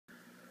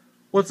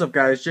What's up,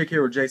 guys? Jake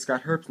here with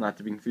JakesGotHerps, not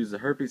to be confused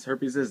with herpes.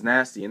 Herpes is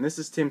nasty, and this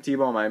is Tim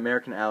Tebow, my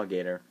American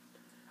alligator.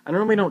 I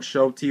normally don't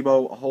show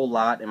Tebow a whole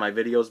lot in my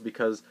videos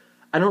because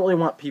I don't really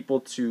want people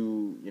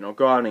to,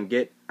 go out and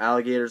get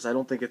alligators. I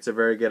don't think it's a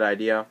very good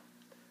idea.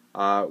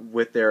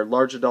 With their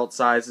large adult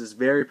sizes,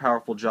 very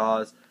powerful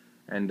jaws,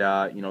 and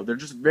they're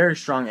just very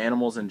strong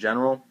animals in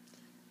general.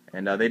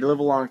 And they live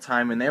a long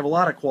time, and they have a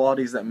lot of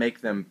qualities that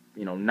make them,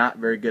 not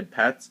very good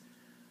pets.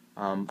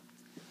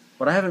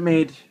 But I haven't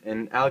made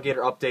an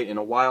alligator update in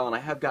a while, and I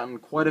have gotten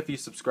quite a few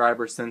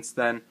subscribers since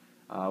then,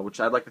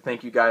 which I'd like to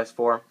thank you guys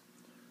for.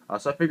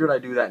 So I figured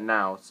I'd do that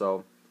now.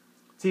 So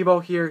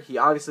Tebow here, he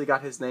obviously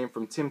got his name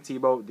from Tim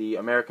Tebow, the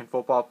American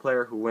football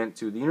player who went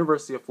to the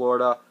University of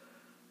Florida,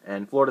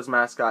 and Florida's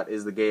mascot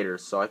is the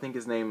Gators. So I think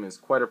his name is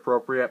quite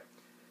appropriate.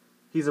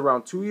 He's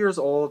around 2 years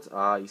old.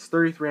 He's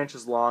 33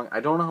 inches long.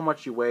 I don't know how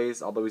much he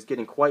weighs, although he's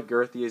getting quite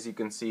girthy, as you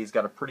can see. He's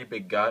got a pretty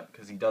big gut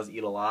because he does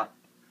eat a lot.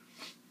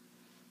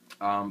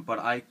 But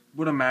I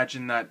would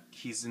imagine that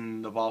he's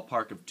in the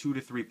ballpark of 2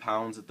 to 3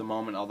 pounds at the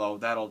moment, although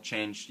that'll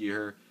change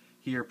here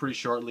pretty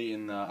shortly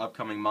in the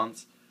upcoming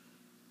months.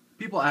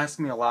 People ask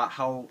me a lot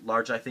how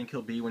large I think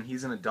he'll be when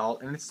he's an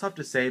adult, and it's tough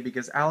to say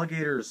because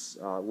alligators'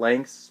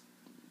 lengths,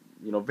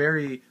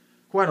 vary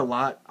quite a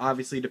lot,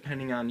 obviously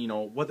depending on,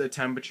 what the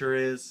temperature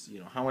is,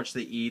 how much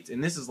they eat,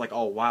 and this is like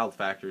all wild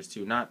factors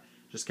too, not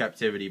just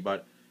captivity,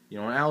 but, an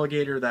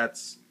alligator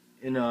that's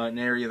in an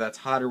area that's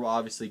hotter will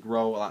obviously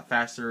grow a lot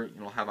faster.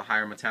 It'll have a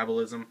higher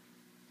metabolism.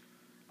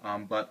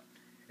 And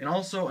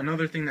also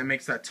another thing that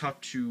makes that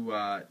tough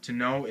to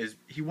know is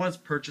he was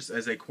purchased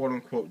as a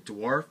quote-unquote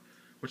dwarf,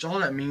 which all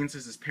that means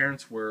is his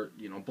parents were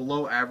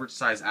below average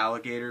size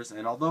alligators.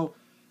 And although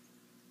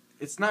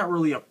it's not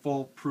really a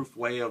foolproof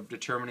way of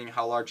determining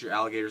how large your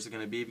alligators are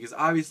going to be, because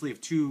obviously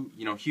if two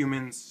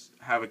humans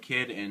have a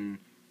kid and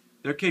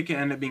their kid can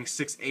end up being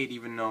 6'8",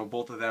 even though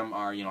both of them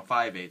are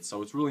 5'8",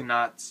 so it's really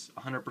not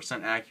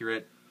 100%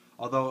 accurate.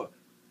 Although,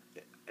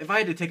 if I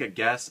had to take a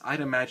guess, I'd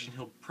imagine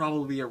he'll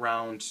probably be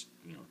around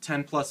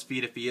 10 plus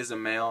feet if he is a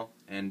male,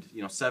 and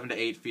 7 to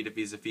 8 feet if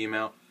he's a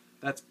female.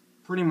 That's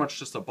pretty much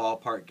just a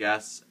ballpark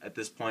guess at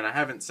this point. I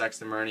haven't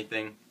sexed him or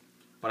anything,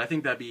 but I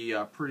think that'd be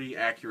a pretty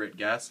accurate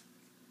guess.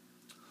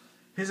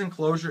 His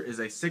enclosure is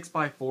a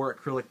 6x4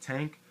 acrylic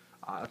tank.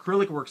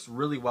 Acrylic works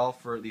really well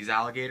for these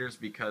alligators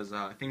because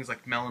things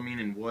like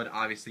melamine and wood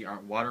obviously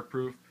aren't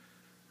waterproof.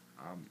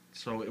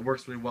 So it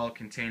works really well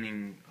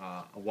containing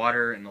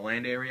water in the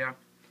land area.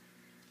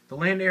 The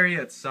land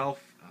area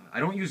itself, I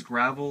don't use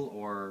gravel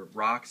or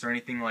rocks or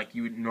anything like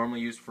you would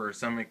normally use for a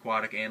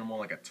semi-aquatic animal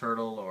like a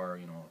turtle or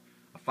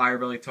a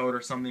firebelly toad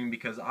or something,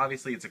 because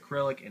obviously it's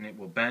acrylic and it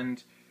will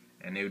bend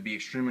and it would be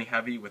extremely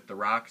heavy with the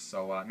rocks,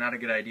 so not a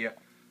good idea.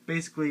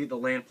 Basically the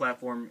land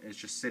platform is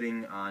just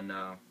sitting on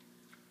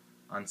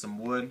some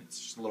wood. It's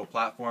just a little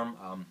platform.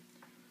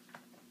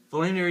 The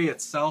land area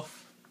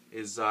itself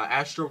is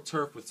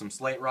astroturf with some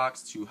slate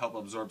rocks to help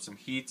absorb some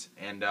heat,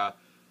 and the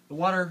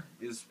water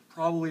is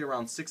probably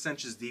around 6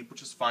 inches deep,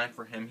 which is fine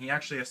for him. He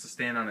actually has to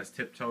stand on his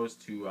tiptoes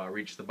to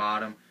reach the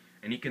bottom,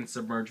 and he can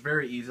submerge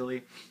very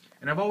easily.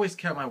 And I've always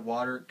kept my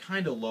water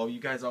kind of low.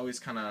 You guys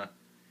always I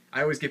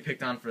always get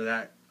picked on for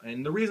that,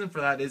 and the reason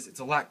for that is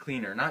it's a lot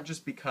cleaner. Not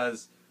just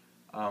because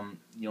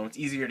it's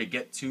easier to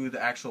get to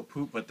the actual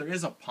poop, but there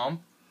is a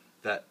pump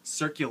that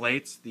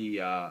circulates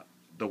the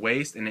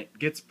waste, and it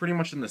gets pretty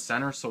much in the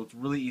center, so it's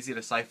really easy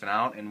to siphon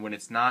out. And when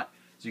it's not,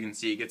 as you can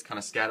see, it gets kind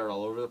of scattered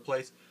all over the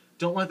place.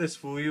 Don't let this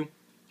fool you.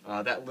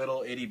 That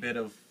little itty bit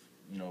of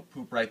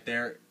poop right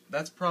there,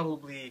 that's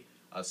probably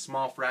a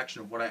small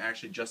fraction of what I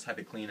actually just had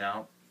to clean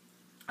out.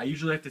 I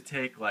usually have to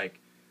take like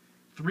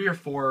 3 or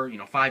 4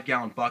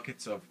 5-gallon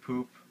buckets of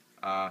poop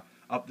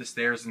up the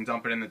stairs and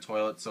dump it in the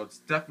toilet. So it's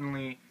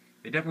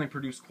they definitely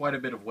produce quite a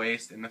bit of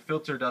waste, and the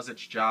filter does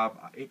its job.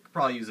 It could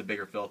probably use a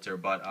bigger filter,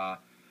 but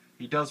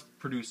he does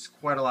produce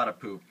quite a lot of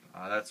poop.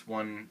 That's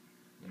one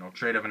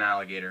trait of an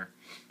alligator.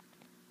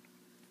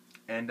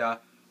 And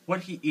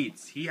what he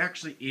eats, he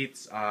actually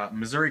eats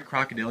Missouri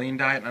crocodilian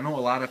diet. I know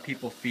a lot of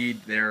people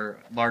feed their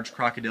large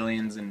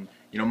crocodilians and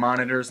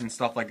monitors and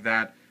stuff like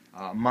that,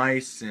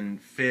 mice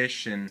and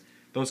fish and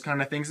those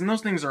kind of things, and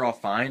those things are all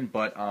fine,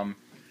 but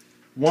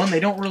one, they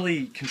don't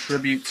really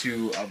contribute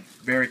to a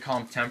very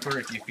calm temper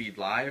if you feed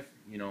live.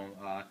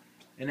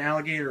 An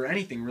alligator or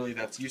anything really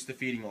that's used to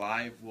feeding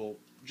live will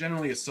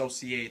generally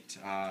associate,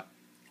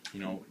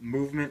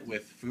 movement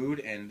with food,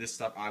 and this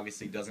stuff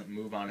obviously doesn't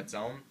move on its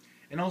own.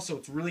 And also,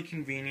 it's really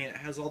convenient. It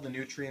has all the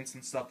nutrients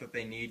and stuff that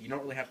they need. You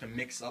don't really have to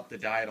mix up the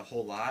diet a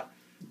whole lot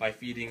by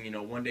feeding,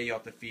 one day you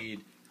have to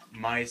feed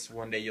mice,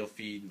 one day you'll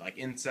feed like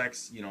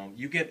insects.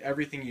 You get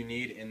everything you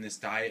need in this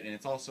diet, and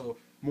it's also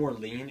more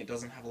lean. It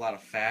doesn't have a lot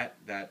of fat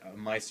that a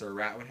mice or a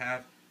rat would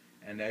have,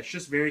 and it's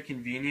just very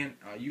convenient.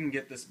 You can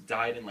get this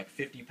diet in like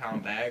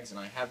 50-pound bags, and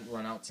I haven't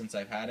run out since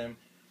I've had him.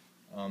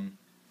 And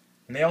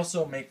they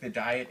also make the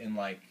diet in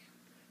like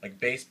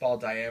baseball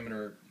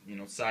diameter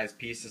size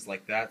pieces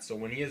like that, so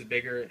when he is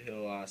bigger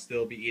he'll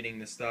still be eating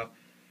this stuff.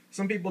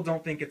 Some people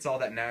don't think it's all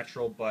that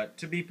natural, but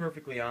to be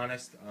perfectly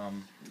honest,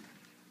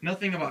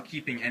 nothing about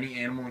keeping any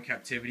animal in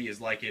captivity is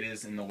like it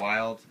is in the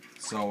wild.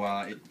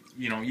 So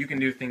you can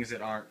do things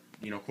that aren't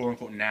quote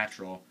unquote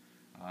natural.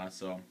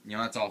 So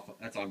that's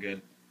all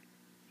good.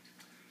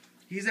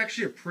 He's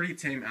actually a pretty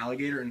tame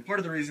alligator, and part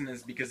of the reason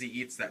is because he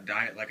eats that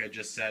diet, like I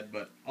just said,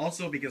 but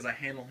also because I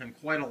handle him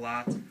quite a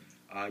lot.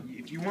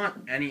 If you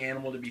want any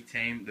animal to be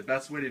tame, the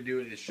best way to do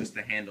it is just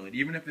to handle it.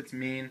 Even if it's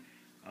mean,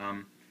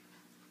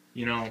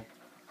 you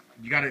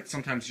gotta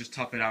sometimes just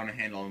tough it out and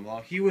handle him.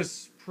 Well, he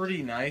was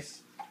pretty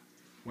nice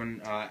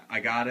when I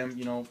got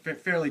him,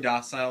 fairly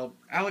docile.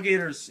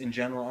 Alligators in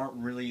general aren't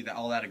really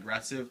all that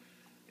aggressive,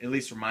 at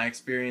least from my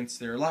experience.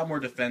 They're a lot more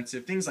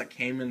defensive. Things like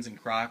caimans and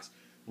crocs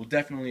will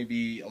definitely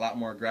be a lot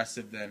more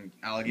aggressive than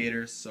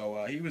alligators.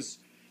 So he was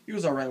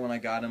all right when I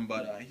got him,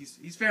 but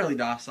he's fairly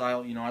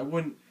docile. I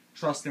wouldn't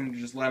trust him to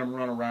just let him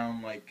run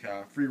around like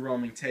free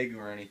roaming Tegu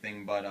or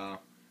anything, but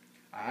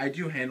I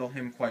do handle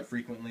him quite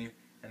frequently,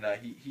 and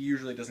he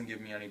usually doesn't give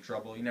me any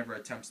trouble. He never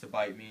attempts to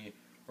bite me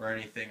or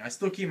anything. I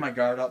still keep my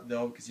guard up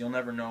though, because you'll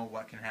never know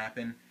what can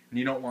happen, and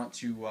you don't want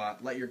to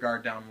let your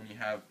guard down when you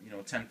have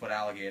a 10-foot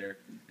alligator.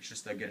 It's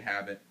just a good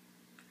habit.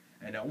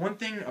 And one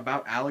thing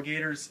about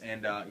alligators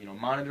and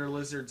monitor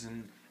lizards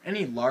and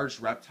any large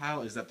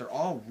reptile is that they're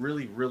all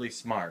really, really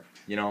smart.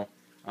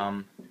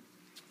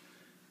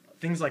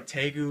 Things like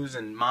tegus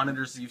and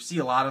monitors, you see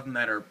a lot of them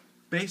that are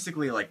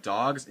basically like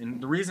dogs,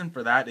 and the reason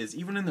for that is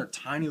even in their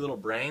tiny little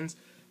brains,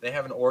 they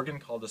have an organ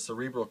called the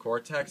cerebral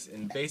cortex,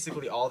 and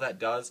basically all that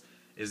does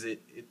is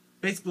it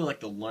basically like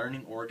the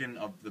learning organ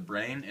of the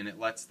brain, and it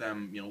lets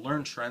them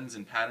learn trends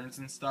and patterns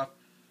and stuff,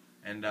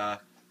 and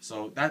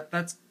so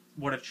that's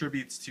what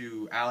attributes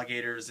to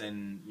alligators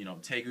and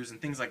tegus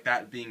and things like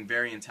that being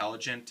very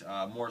intelligent,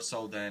 more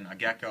so than a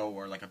gecko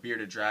or like a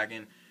bearded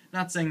dragon.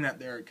 Not saying that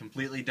they're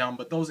completely dumb,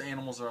 but those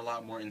animals are a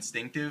lot more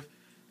instinctive,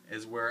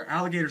 as where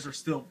alligators are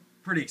still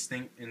pretty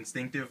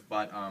instinctive,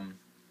 but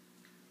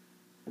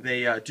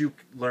they do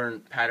learn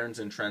patterns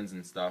and trends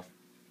and stuff.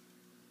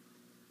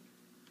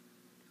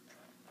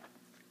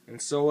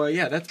 And so,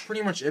 yeah, that's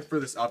pretty much it for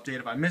this update.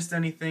 If I missed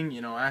anything,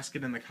 ask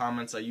it in the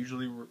comments. I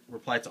usually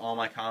reply to all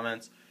my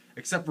comments,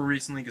 except for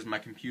recently because my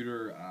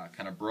computer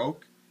kind of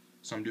broke,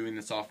 so I'm doing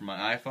this off from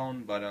my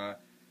iPhone. But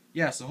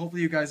yeah, so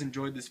hopefully you guys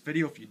enjoyed this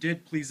video. If you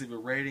did, please leave a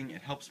rating.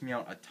 It helps me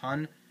out a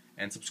ton.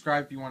 And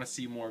subscribe if you want to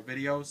see more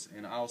videos,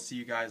 and I'll see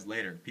you guys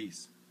later.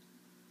 Peace.